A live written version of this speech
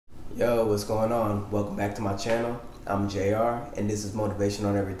Yo, what's going on? Welcome back to my channel. I'm JR and this is Motivation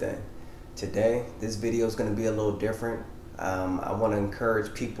on Everything. Today, this video is going to be a little different. I want to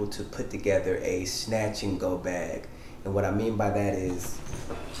encourage people to put together a snatch and go bag. And what I mean by that is,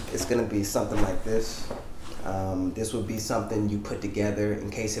 it's going to be something like this. This would be something you put together in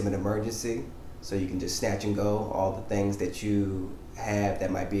case of an emergency. So you can just snatch and go all the things that you have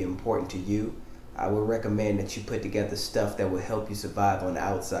that might be important to you. I would recommend that you put together stuff that will help you survive on the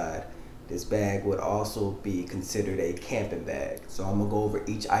outside. This bag would also be considered a camping bag. So I'm gonna go over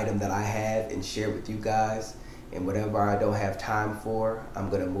each item that I have and share with you guys. And whatever I don't have time for, I'm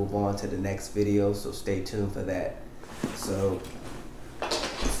gonna move on to the next video, so stay tuned for that. So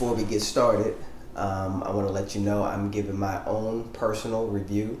before we get started, I wanna let you know I'm giving my own personal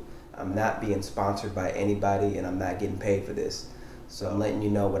review. I'm not being sponsored by anybody and I'm not getting paid for this. So I'm letting you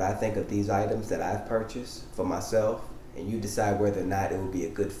know what I think of these items that I've purchased for myself, and you decide whether or not it will be a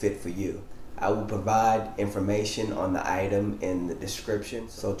good fit for you. I will provide information on the item in the description,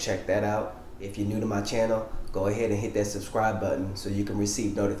 so check that out. If you're new to my channel, go ahead and hit that subscribe button so you can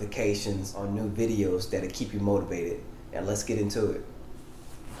receive notifications on new videos that'll keep you motivated. And let's get into it.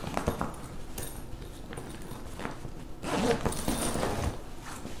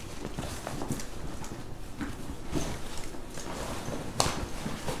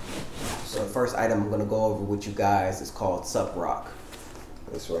 So the first item I'm going to go over with you guys is called Suprock.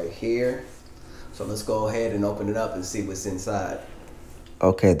 It's right here. So let's go ahead and open it up and see what's inside.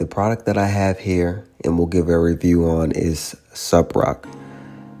 Okay, the product that I have here and we'll give a review on is Suprock.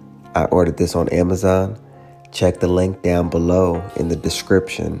 I ordered this on Amazon. Check the link down below in the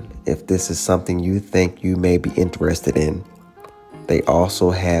description if this is something you think you may be interested in. They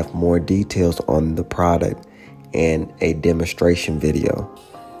also have more details on the product and a demonstration video.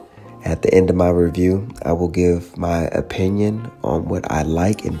 At the end of my review, I will give my opinion on what I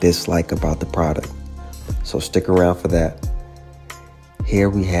like and dislike about the product. So stick around for that. Here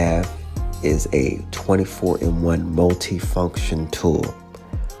we have is a 24-in-1 multi-function tool.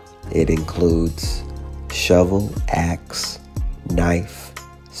 It includes shovel, axe, knife,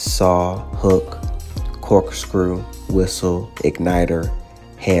 saw, hook, corkscrew, whistle, igniter,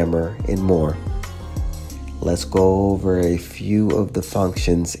 hammer, and more. Let's go over a few of the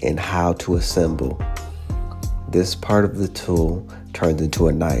functions and how to assemble. This part of the tool turns into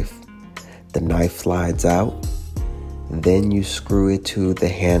a knife. The knife slides out, then you screw it to the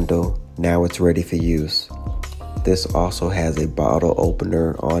handle. Now it's ready for use. This also has a bottle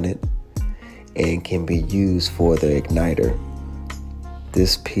opener on it and can be used for the igniter.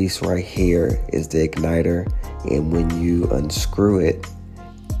 This piece right here is the igniter, and when you unscrew it,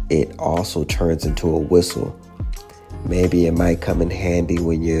 it also turns into a whistle. Maybe it might come in handy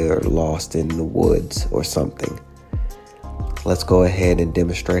when you're lost in the woods or something. Let's go ahead and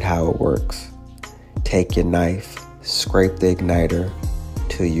demonstrate how it works. Take your knife, scrape the igniter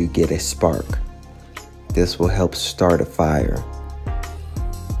till you get a spark. This will help start a fire.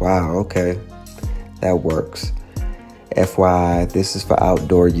 Wow, okay, that works. FYI, this is for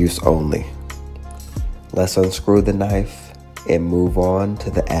outdoor use only. Let's unscrew the knife and move on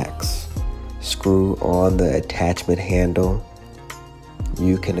to the axe. Screw on the attachment handle.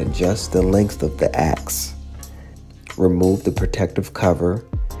 You can adjust the length of the axe. Remove the protective cover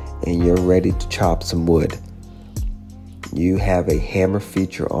and you're ready to chop some wood. You have a hammer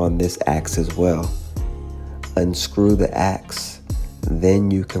feature on this axe as well. Unscrew the axe,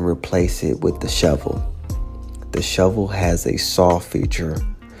 then you can replace it with the shovel. The shovel has a saw feature,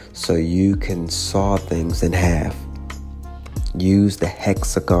 so you can saw things in half. Use the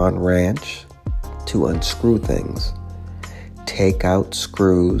hexagon wrench to unscrew things. Take out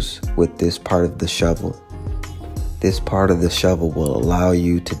screws with this part of the shovel. This part of the shovel will allow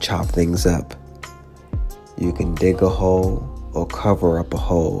you to chop things up. You can dig a hole or cover up a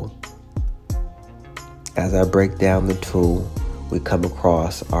hole. As I break down the tool, we come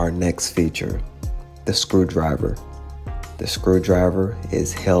across our next feature, the screwdriver. The screwdriver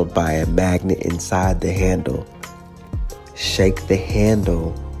is held by a magnet inside the handle. Shake the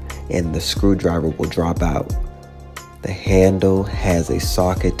handle and the screwdriver will drop out. The handle has a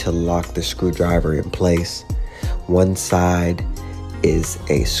socket to lock the screwdriver in place. One side is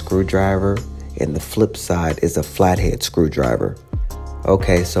a screwdriver and the flip side is a flathead screwdriver.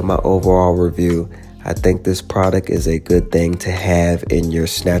 Okay, so my overall review, I think this product is a good thing to have in your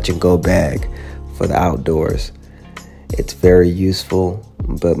snatch and go bag for the outdoors. It's very useful,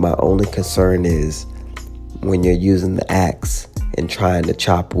 but my only concern is when you're using the axe and trying to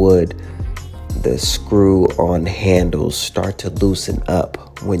chop wood, the screw on handles start to loosen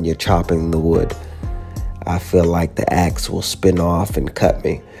up when you're chopping the wood. I feel like the axe will spin off and cut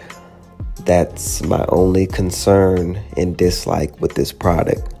me. That's my only concern and dislike with this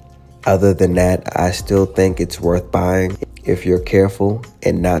product. Other than that, I still think it's worth buying if you're careful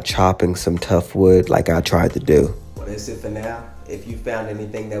and not chopping some tough wood like I tried to do. Well, that's it for now. If you found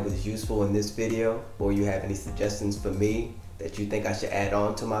anything that was useful in this video, or you have any suggestions for me that you think I should add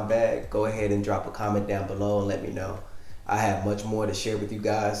on to my bag, go ahead and drop a comment down below and let me know. I have much more to share with you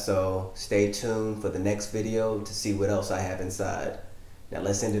guys, so stay tuned for the next video to see what else I have inside. Now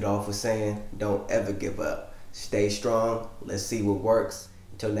let's end it off with saying, don't ever give up. Stay strong. Let's see what works.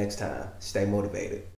 Until next time, stay motivated.